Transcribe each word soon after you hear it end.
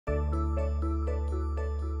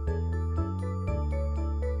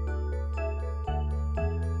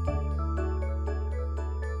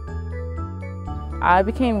I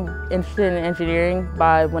became interested in engineering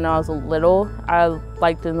when I was little. I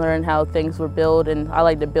liked to learn how things were built, and I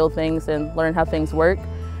like to build things and learn how things work.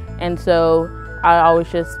 And so I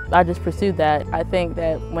just pursued that. I think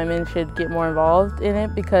that women should get more involved in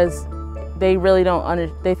it because they really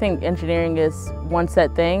they think engineering is one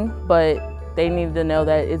set thing, but they need to know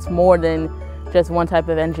that it's more than just one type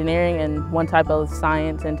of engineering and one type of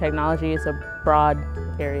science and technology. It's a broad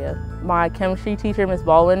area. My chemistry teacher, Ms.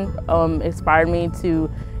 Baldwin, inspired me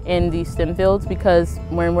in these STEM fields because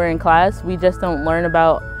when we're in class, we just don't learn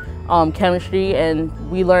about chemistry, and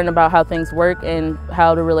we learn about how things work and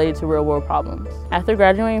how to relate it to real world problems. After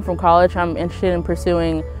graduating from college, I'm interested in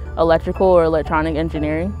pursuing electrical or electronic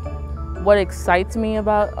engineering. What excites me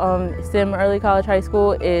about STEM early college high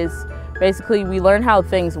school is basically we learn how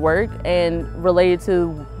things work and relate it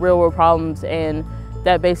to real world problems, and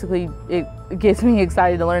that basically it gets me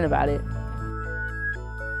excited to learn about it.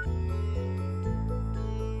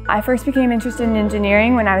 I first became interested in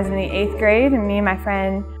engineering when I was in the 8th grade, and me and my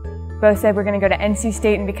friend both said we're going to go to NC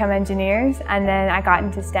State and become engineers, and then I got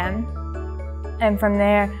into STEM. And from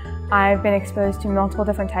there, I've been exposed to multiple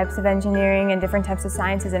different types of engineering and different types of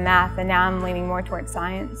sciences and math, and now I'm leaning more towards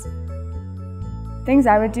science. Things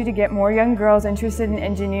I would do to get more young girls interested in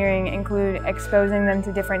engineering include exposing them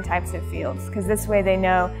to different types of fields, because this way they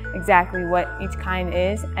know exactly what each kind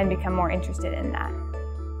is and become more interested in that.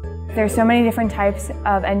 There's so many different types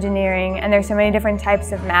of engineering, and there's so many different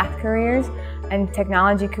types of math careers and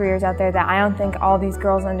technology careers out there that I don't think all these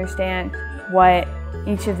girls understand what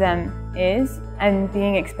each of them is, and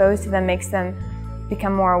being exposed to them makes them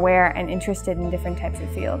become more aware and interested in different types of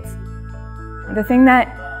fields. The thing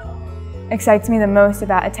that excites me the most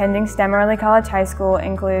about attending STEM early college high school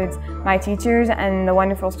includes my teachers and the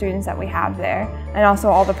wonderful students that we have there, and also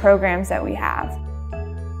all the programs that we have.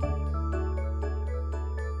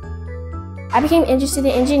 I became interested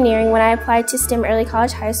in engineering when I applied to STEM early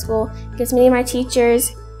college high school because many of my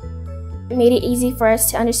teachers made it easy for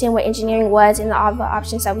us to understand what engineering was and all the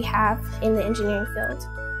options that we have in the engineering field.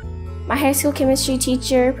 My high school chemistry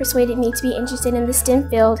teacher persuaded me to be interested in the STEM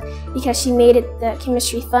field because she made the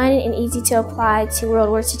chemistry fun and easy to apply to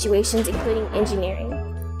real-world situations, including engineering.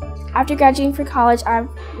 After graduating from college, I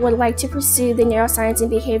would like to pursue the neuroscience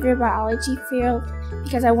and behavioral biology field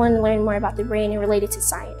because I want to learn more about the brain and relate it to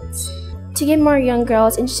science. To get more young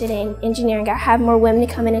girls interested in engineering, I have more women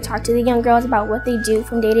to come in and talk to the young girls about what they do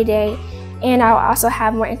from day to day, and I'll also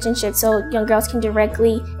have more internships so young girls can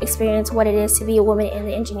directly experience what it is to be a woman in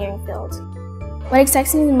the engineering field. What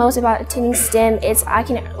excites me the most about attending STEM is I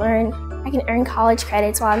can earn college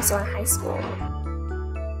credits while I'm still in high school.